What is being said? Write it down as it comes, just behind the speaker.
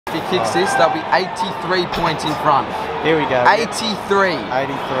kicks this, they'll be 83 points in front. Here we go. 83. 83.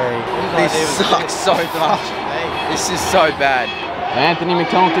 This sucks so much. This is so bad. Anthony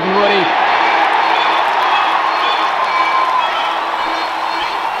McDonald to Jordi.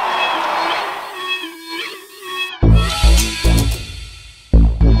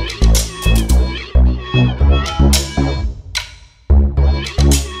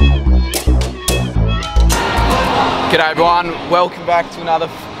 G'day everyone, welcome back to another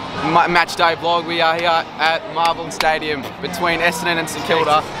match day vlog. We are here at Marvel Stadium between Essendon and St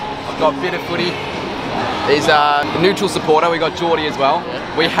Kilda. I've got Bitta Footy. He's a neutral supporter. We got Jordi as well.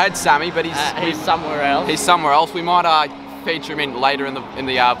 Yeah. We had Sammy, but he's somewhere else. He's somewhere else. We might feature him in later in the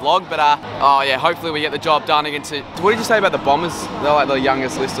vlog, but oh yeah, hopefully we get the job done against it. What did you say about the Bombers? They're like the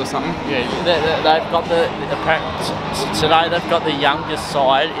youngest list or something. Yeah, they've got today they've got the youngest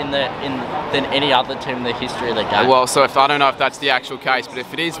side than any other team in the history of the game. Well, so I don't know if that's the actual case, but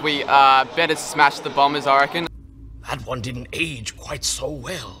if it is, we better smash the Bombers, I reckon. That one didn't age quite so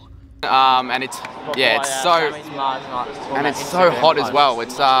well. And it's so hot as well.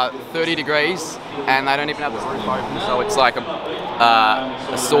 It's 30 degrees, and they don't even have the roof open, so it's like a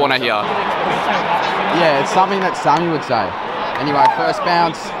sauna here. Yeah, it's something that Sammy would say. Anyway, first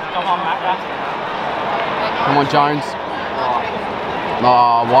bounce. Come on, Jones.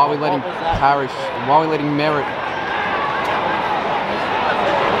 Oh, why are we letting Parrish? Why are we letting Merritt?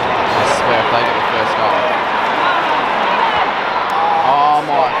 I swear, if they get the first goal. Oh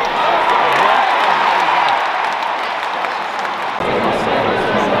my.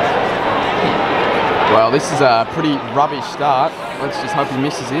 Well, this is a pretty rubbish start. Let's just hope he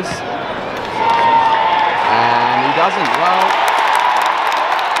misses this. And he doesn't.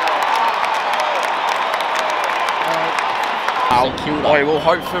 Well, we'll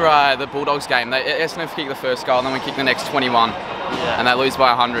hope for the Bulldogs game. Essendon kick the first goal, and then we kick the next 21, and they lose by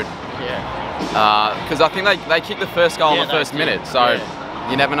 100. Yeah. Because I think they kick the first goal in the first minute, so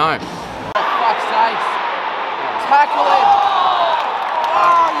you never know. Oh, fuck's sakes. Tackle him!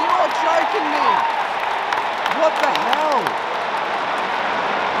 Oh, you are joking me! What the hell?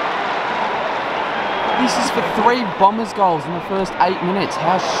 This is for 3 Bombers goals in the first 8 minutes.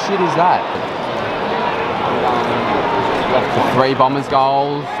 How shit is that? For 3 Bombers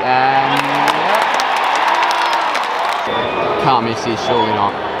goals, and yep. Can't miss this, surely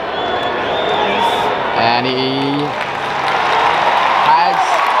not. And he has,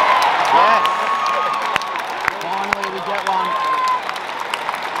 yes. Finally we get one.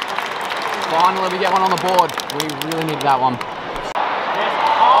 Finally we get one on the board. We really needed that one.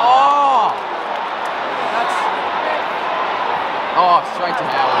 Oh! That's... Oh, straight to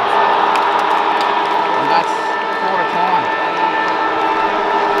Howard. And that's quarter time.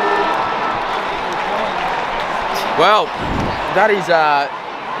 Well, that is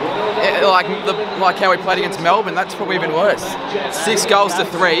like how we played against Melbourne. That's probably even worse. 6 goals to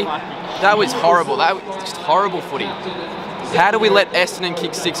 3. That was horrible. That was just horrible footy. How do we let Essendon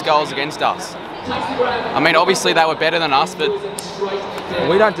kick 6 goals against us? I mean, obviously they were better than us, but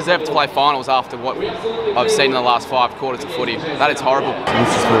we don't deserve to play finals after what I've seen in the last 5 quarters of footy. That is horrible.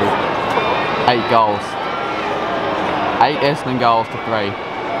 This is for 8 goals. 8 Essendon goals to 3.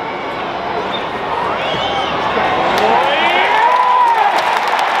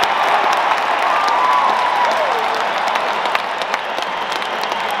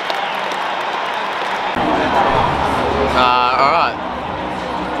 Alright.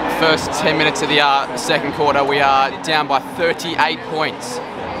 First 10 minutes of the second quarter, we are down by 38 points.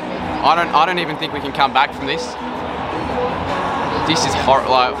 I don't even think we can come back from this. This is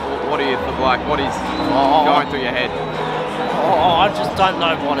horrible. Like, what are you like? What is going through your head? Oh, I just don't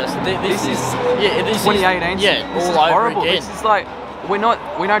know what it's. This is 2018. Yeah, this is horrible. This is like we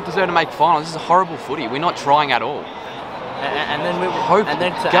don't deserve to make finals. This is horrible footy. We're not trying at all. And then to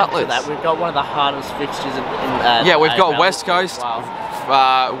gutless. add to that, we've got one of the hardest fixtures in yeah, we've got AFL.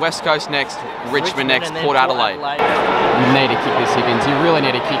 West Coast next, Richmond next, Port Adelaide. You need to kick this, Higgins. You really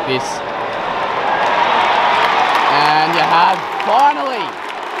need to kick this. And you have finally.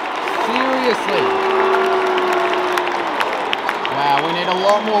 Seriously. Wow, we need a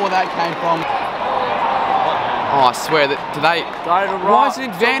lot more where that came from. Oh, I swear that today. Why is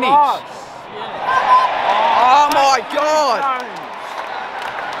it advantage? Oh my God!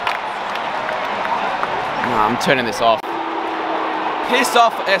 No, I'm turning this off. Piss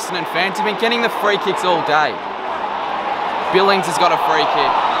off, Essendon fans. You've been getting the free kicks all day. Billings has got a free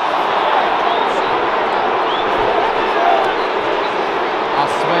kick. I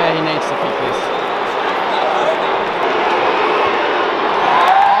swear he needs to kick this.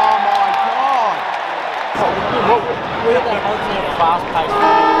 Oh my God! We're the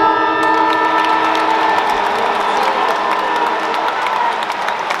fast-paced.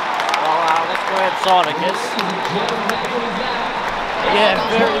 side, I guess. Yeah,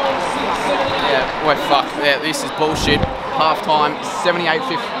 very. Yeah, we're fucked. Yeah, this is bullshit. Half time, 78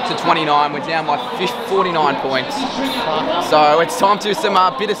 to 29. We're down by 49 points. So it's time to do some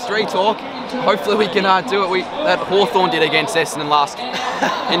Bitta street talk. Hopefully we can do what that Hawthorn did against Essendon last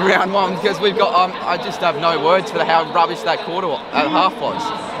in round 1, because we've got. I just have no words for how rubbish that half was.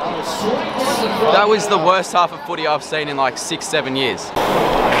 That was the worst half of footy I've seen in like 6-7 years.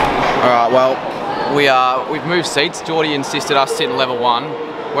 All right, well, we've moved seats. Jordi insisted us sit in level 1.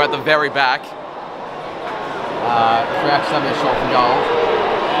 We're at the very back. Crouch having a shot for goal,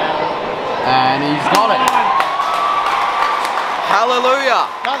 and he's got it. Hallelujah!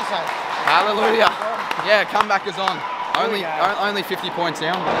 Hallelujah! Yeah, comeback is on. Only 50 points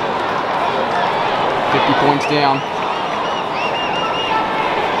down. 50 points down.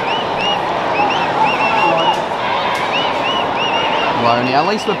 Loney. At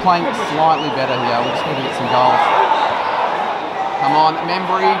least we're playing slightly better here. We just need to get some goals. Come on,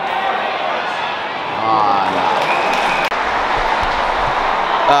 Membry.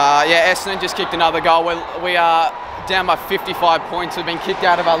 Yeah, Essendon just kicked another goal. We are down by 55 points. We've been kicked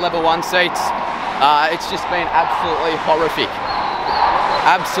out of our level 1 seats. It's just been absolutely horrific.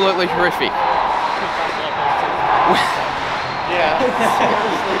 Absolutely horrific. Yeah.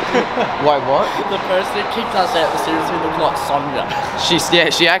 Wait, what? The person who kicked us out seriously looked like Sonia.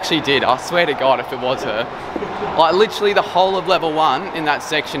 She actually did. I swear to God, if it was her. Like literally the whole of level 1 in that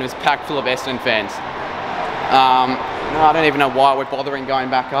section was packed full of Essendon fans. No, I don't even know why we're bothering going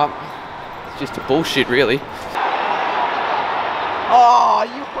back up. It's just a bullshit, really. Oh,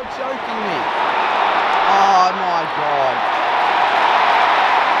 you were joking me. Oh my God.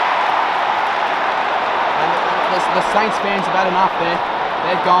 The Saints fans have had enough there.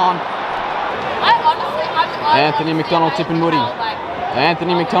 They're gone. Anthony McDonald tipping Woody.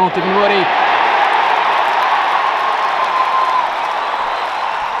 Anthony McDonald tipping Woody.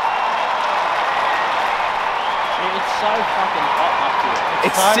 It's so fucking hot up here.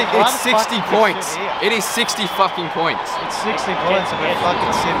 It's 60 points. It is 60 fucking points. It's 60 points and we're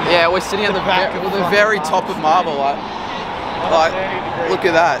fucking sitting. Yeah, we're sitting at the very top of Marble. Like, look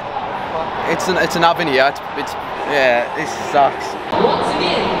at that. It's an oven here. Yeah, this sucks.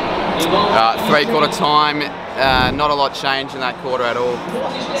 3/4 time. Not a lot changed in that quarter at all.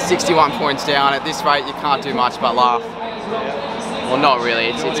 61 points down. At this rate, you can't do much but laugh. Well, not really.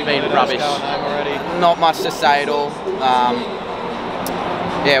 It's been rubbish. Not much to say at all.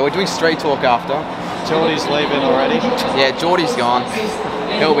 Yeah, we're doing street talk after. Jordi's leaving already. Yeah, Jordi's gone.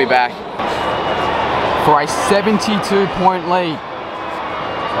 He'll be back for a 72-point lead,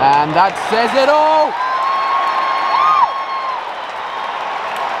 and that says it all.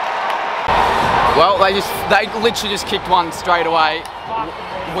 Well, they literally just kicked one straight away.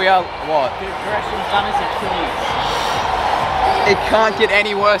 We are what? The aggression's done his Achilles. It can't get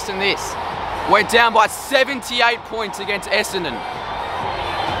any worse than this. We're down by 78 points against Essendon.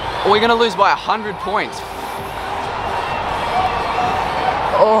 We're going to lose by 100 points.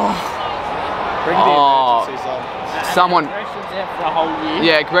 Oh. Bring the emergencies on. Someone. Aggression's out for a whole year.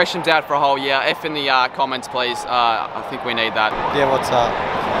 Yeah, aggression's out for a whole year. F in the comments, please. I think we need that. Yeah, what's up?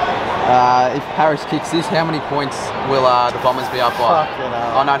 If Harris kicks this, how many points will the Bombers be up by? Fucking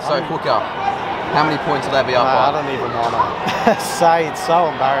hell. Oh no, so Hooker. How many points will they be up by? I don't even want to say. It's so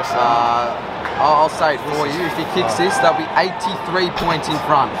embarrassing. I'll say it for you. If he kicks this, they'll be 83 points in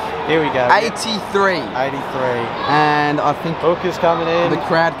front. Here we go. 83. 83. And I think Hooker's coming in. The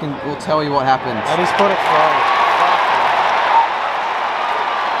crowd will tell you what happens. And he's put it through.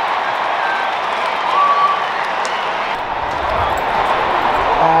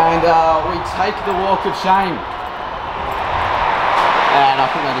 And we take the walk of shame. And I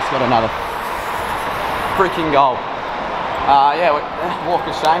think they just got another freaking goal. Yeah, walk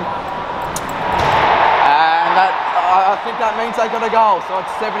of shame. And I think that means they got a goal, so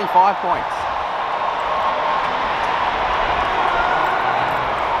it's 75 points.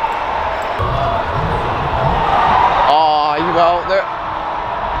 Oh, well,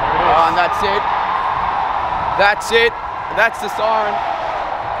 and that's it. That's it. That's the siren.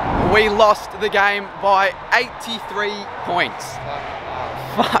 We lost the game by 83 points.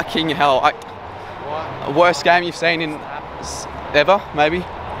 Fucking hell. Worst game you've seen in ever, maybe?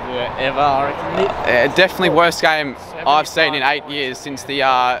 Yeah, ever, I reckon. Definitely worst game I've seen in 8 years since the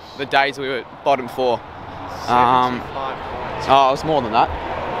days we were bottom 4. Oh, it was more than that.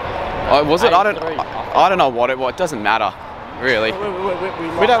 Oh, was it? I don't know what it was. It doesn't matter, really. We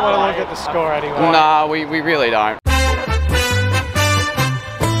don't want to look at the score anyway. No, we really don't.